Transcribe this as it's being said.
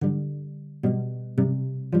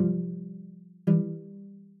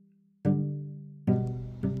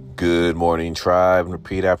Good morning, tribe.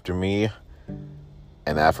 Repeat after me.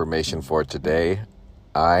 An affirmation for today.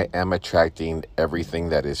 I am attracting everything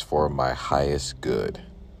that is for my highest good.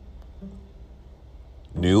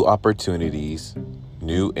 New opportunities,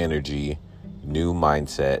 new energy, new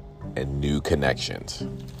mindset, and new connections.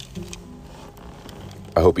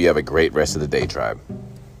 I hope you have a great rest of the day, tribe.